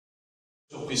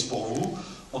Surprise pour vous.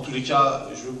 En tous les cas,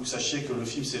 je veux que vous sachiez que le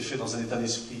film s'est fait dans un état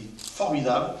d'esprit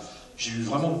formidable. J'ai eu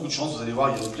vraiment beaucoup de chance. Vous allez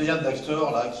voir, il y a une pléiade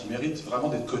d'acteurs là qui méritent vraiment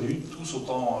d'être connus, tous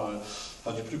autant,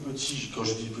 enfin, du plus petit. Quand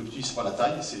je dis le plus petit, c'est pas la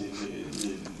taille, c'est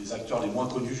les acteurs les moins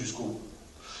connus jusqu'au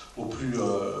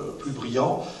plus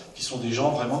brillants, qui sont des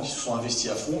gens vraiment qui se sont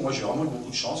investis à fond. Moi, j'ai vraiment eu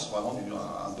beaucoup de chance, vraiment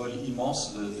un bol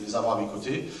immense de les avoir à mes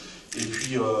côtés. Et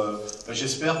puis,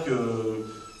 j'espère que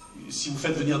si vous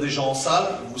faites venir des gens en salle,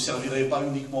 vous ne servirez pas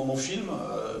uniquement mon film,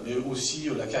 mais aussi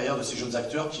la carrière de ces jeunes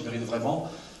acteurs qui méritent vraiment.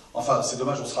 Enfin, c'est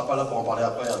dommage, on ne sera pas là pour en parler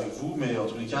après avec vous, mais en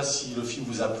tous les cas, si le film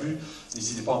vous a plu,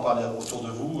 n'hésitez pas à en parler autour de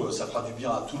vous, ça fera du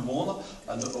bien à tout le monde,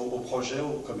 au projet,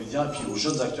 aux comédiens et puis aux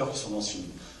jeunes acteurs qui sont dans ce film.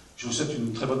 Je vous souhaite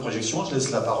une très bonne projection, je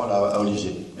laisse la parole à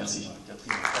Olivier. Merci.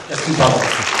 Catherine, pardon.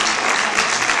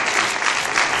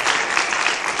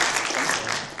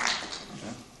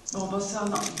 Bon, bonsoir,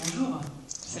 non, bonjour.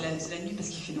 C'est la nuit parce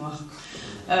qu'il fait noir.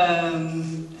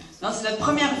 Non, c'est notre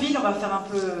première ville, on va faire un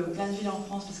peu plein de villes en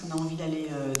France parce qu'on a envie d'aller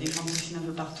défendre ce film un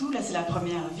peu partout. Là, c'est la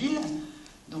première ville,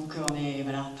 donc on est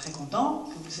voilà, très content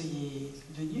que vous soyez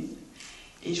venus.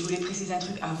 Et je voulais préciser un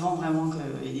truc avant vraiment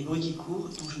qu'il y ait des bruits qui courent,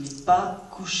 donc je n'ai pas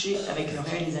couché avec le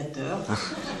réalisateur pour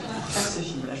faire ce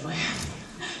film-là, je voudrais...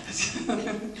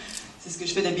 C'est ce que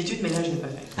je fais d'habitude, mais là je ne l'ai pas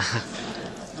fait.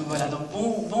 Donc voilà, donc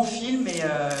bon film, et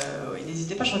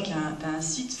n'hésitez pas, je crois qu'il y a un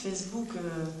site Facebook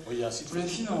oui, il y a un site pour le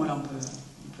film, voilà, on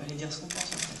peut aller dire ce qu'on pense.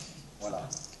 Voilà.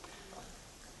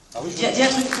 Ah oui, il y a un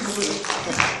truc que vous...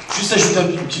 Juste ajouter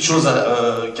une petite chose,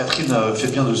 Catherine fait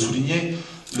bien de le souligner.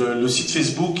 Le site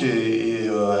Facebook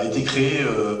a été créé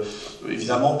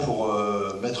évidemment pour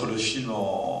mettre le film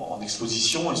en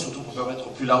exposition et surtout pour permettre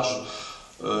au plus large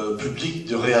public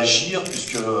de réagir,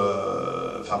 puisque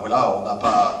enfin voilà, on n'a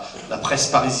pas la presse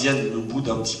parisienne nous boude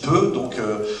un petit peu, donc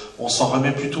on s'en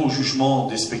remet plutôt au jugement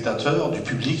des spectateurs, du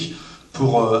public,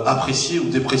 pour apprécier ou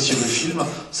déprécier le film.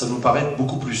 Ça nous paraît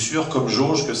beaucoup plus sûr comme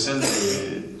jauge que celle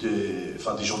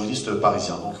des journalistes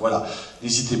parisiens. Donc voilà,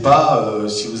 n'hésitez pas,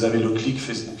 si vous avez le clic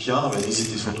facebookien,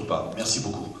 n'hésitez surtout pas. Merci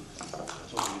beaucoup.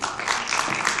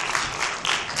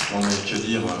 Bon, mais que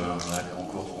dire,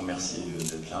 encore vous remercier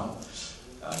d'être là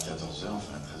à 14h,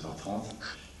 enfin à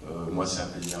 13h30. Moi, c'est un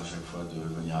plaisir à chaque fois de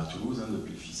venir à Toulouse, hein,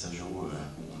 depuis le Fissagio, où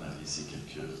on a laissé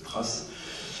quelques traces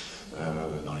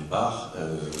dans les bars.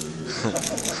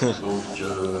 Donc,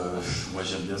 moi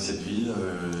j'aime bien cette ville,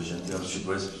 j'aime bien le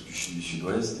sud-ouest, parce que je suis du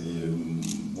sud-ouest, et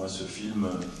moi ce film,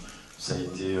 ça a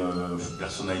été,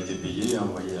 personne n'a été payé, hein,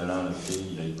 vous voyez, Alain l'a fait,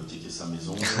 il a hypothéqué sa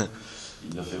maison,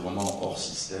 il l'a fait vraiment hors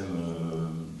système,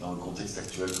 dans le contexte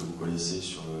actuel que vous connaissez,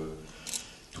 sur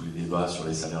tous les débats sur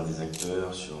les salaires des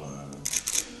acteurs, sur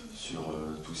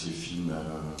tous ces films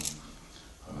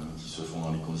qui se font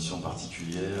dans les conditions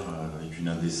particulières, avec une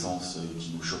indécence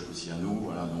qui nous choque aussi à nous.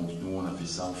 Voilà, donc nous on a fait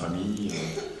ça en famille,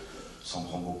 sans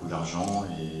prendre beaucoup d'argent,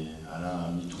 et Alain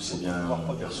a mis tous ses biens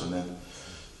personnels.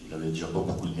 Il avait déjà pas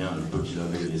beaucoup de biens, le peu qu'il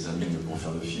avait, les amis pour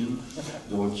faire le film.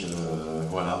 Donc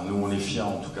voilà, nous on est fiers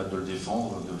en tout cas de le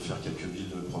défendre, de faire quelques villes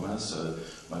de province,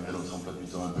 malgré notre emploi du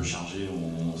temps un peu chargé.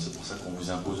 C'est pour ça qu'on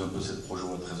vous impose un peu cette projo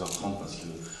à 13h30, parce que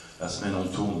la semaine on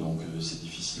tourne, donc c'est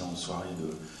difficile en soirée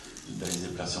d'aller se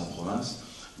déplacer en province,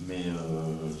 mais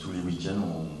tous les week-ends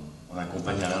on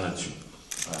accompagne Alain là-dessus.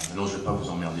 Voilà. Maintenant je ne vais pas vous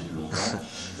emmerder plus longtemps,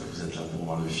 vous êtes là pour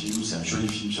voir le film, c'est un joli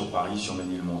film sur Paris, sur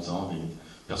Menilmontant, des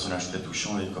personnages très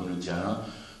touchants, et comme le dit Alain,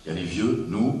 il y a les vieux,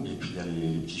 nous, et puis il y a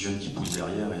les petits jeunes qui poussent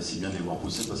derrière, et c'est bien de les voir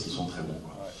pousser parce qu'ils sont très bons,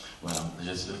 quoi. Voilà,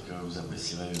 j'espère que vous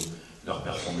apprécierez leur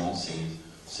performance et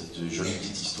cette jolie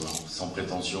petite histoire, sans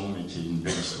prétention, mais qui est une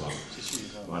belle histoire.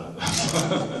 Voilà.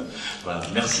 Voilà.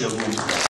 Merci à vous en tout cas.